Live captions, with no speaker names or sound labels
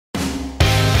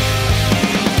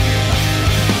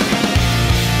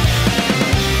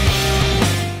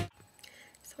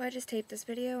So I just taped this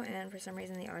video, and for some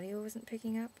reason the audio wasn't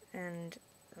picking up, and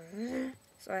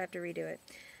so I have to redo it.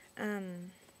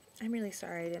 I'm really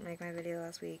sorry I didn't make my video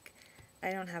last week. I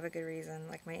don't have a good reason,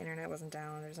 like my internet wasn't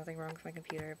down, there's nothing wrong with my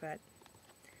computer, but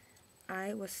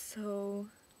I was so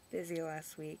busy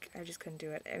last week, I just couldn't do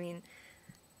it. I mean,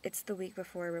 it's the week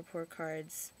before report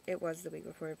cards. It was the week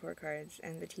before report cards,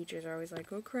 and the teachers are always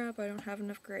like, oh crap, I don't have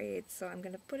enough grades, so I'm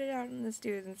gonna put it out on the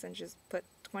students and just put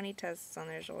 20 tests on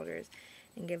their shoulders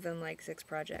and give them like 6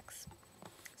 projects.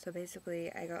 So basically,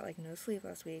 I got like no sleep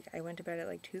last week. I went to bed at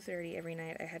like 2:30 every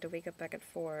night. I had to wake up back at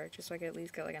 4 just so I could at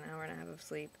least get like an hour and a half of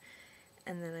sleep.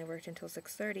 And then I worked until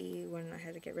 6:30 when I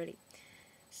had to get ready.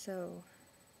 So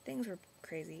things were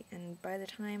crazy, and by the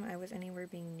time I was anywhere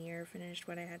being near finished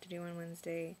what I had to do on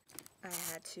Wednesday, I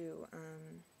had to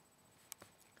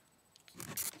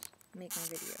make my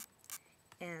video,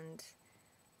 and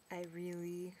I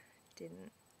really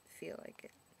didn't feel like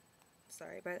it.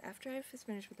 Sorry, but after I was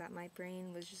finished with that, my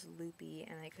brain was just loopy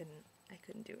and I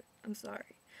couldn't do it. I'm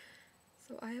sorry.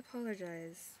 So I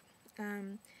apologize.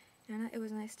 Anna, it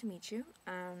was nice to meet you.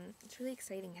 It's really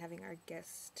exciting having our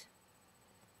guest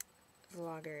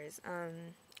vloggers.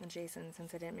 Jason,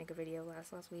 since I didn't make a video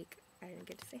last week, I didn't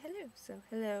get to say hello. So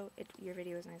hello, your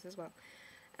video was nice as well.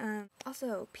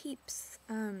 Also, Peeps.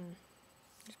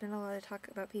 There's been a lot of talk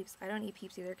about Peeps. I don't eat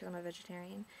Peeps either because I'm a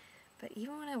vegetarian. But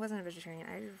even when I wasn't a vegetarian,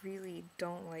 I really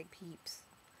don't like Peeps.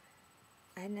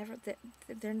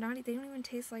 They don't even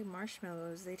taste like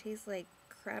marshmallows. They taste like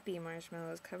crappy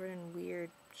marshmallows covered in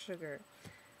weird sugar.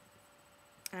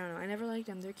 I don't know, I never liked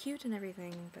them. They're cute and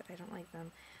everything, but I don't like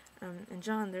them. And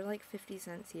John, they're like 50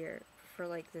 cents here for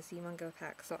like this Yumungo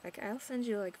pack. So I'll send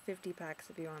you like 50 packs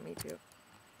if you want me to,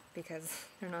 because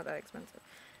they're not that expensive.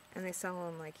 And they sell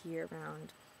them like year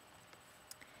round.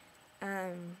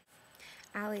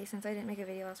 Allie, since I didn't make a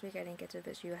video last week, I didn't get to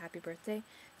wish you a happy birthday.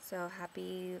 So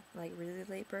happy, like, really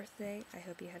late birthday. I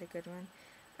hope you had a good one.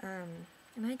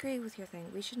 And I agree with your thing.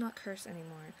 We should not curse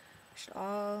anymore. We should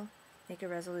all make a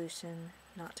resolution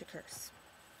not to curse.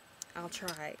 I'll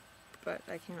try, but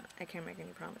I can't make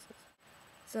any promises.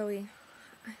 Zoe,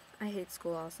 I hate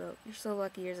school also. You're so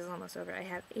lucky yours is almost over. I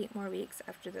have 8 more weeks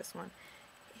after this one.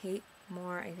 8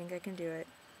 more. I think I can do it.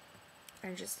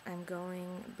 I'm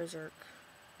going berserk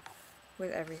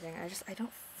with everything. I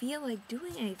don't feel like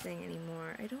doing anything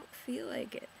anymore. I don't feel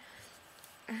like it.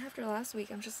 After last week,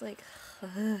 I'm just like,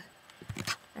 ugh.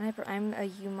 And I'm a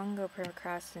Yumungo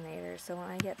procrastinator, so when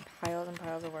I get piles and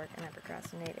piles of work and I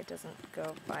procrastinate, it doesn't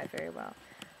go by very well.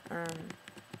 I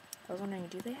was wondering,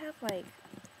 do they have, like,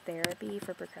 therapy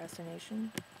for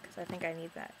procrastination? Because I think I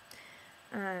need that.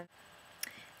 And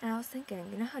I was thinking,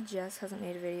 you know how Jess hasn't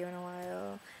made a video in a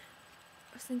while?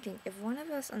 I was thinking, if one of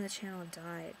us on the channel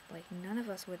died, like, none of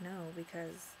us would know,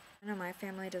 because I know my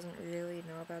family doesn't really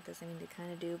know about this. I mean, they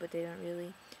kind of do, but they don't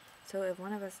really. So if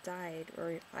one of us died,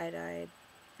 or if I died,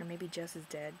 or maybe Jess is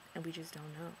dead, and we just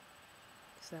don't know.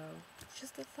 So, it's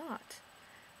just a thought.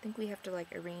 I think we have to,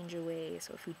 like, arrange a way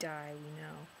so if we die, we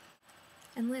know.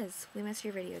 And Liz, we missed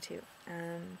your video too.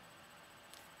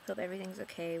 Hope everything's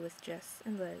okay with Jess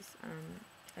and Liz.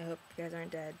 I hope you guys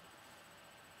aren't dead,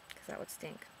 because that would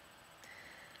stink.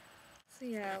 So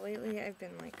yeah, lately I've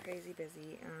been like crazy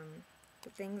busy.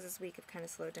 But things this week have kind of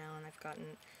slowed down. I've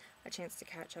gotten a chance to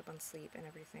catch up on sleep and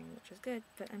everything, which is good.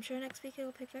 But I'm sure next week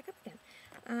it'll pick back up again.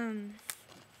 And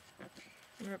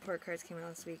report cards came out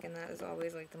last week, and that is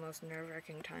always like the most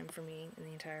nerve-wracking time for me in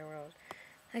the entire world.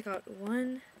 I got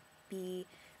 1 B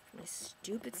from my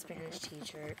stupid Spanish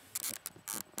teacher.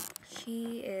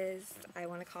 She is, I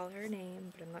want to call her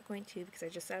name, but I'm not going to because I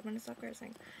just said I'm going to stop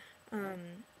cursing.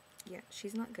 Yeah,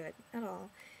 she's not good at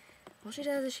all. All she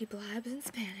does is she blabs in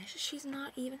Spanish. She's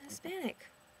not even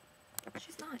Hispanic.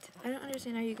 She's not. I don't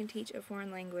understand how you can teach a foreign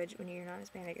language when you're not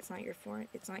Hispanic. It's not your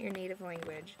native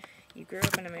language. You grew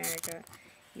up in America.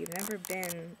 You've never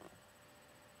been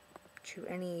to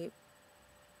any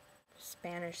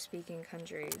Spanish-speaking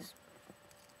countries.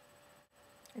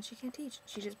 And she can't teach.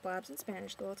 She just blabs in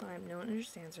Spanish the whole time. No one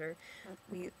understands her.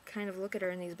 We kind of look at her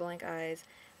in these blank eyes,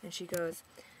 and she goes,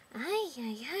 ay,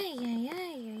 ay, ay, ay, ay,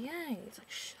 ay, ay. It's like,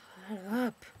 shut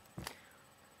up.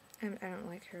 I don't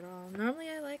like her at all. Normally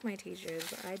I like my teachers,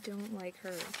 but I don't like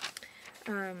her.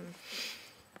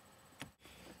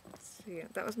 So yeah,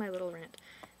 that was my little rant.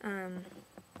 I'm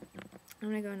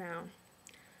gonna go now.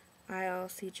 I'll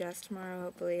see Jess tomorrow,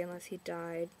 hopefully, unless he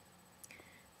died.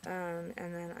 And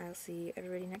then I'll see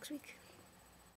everybody next week.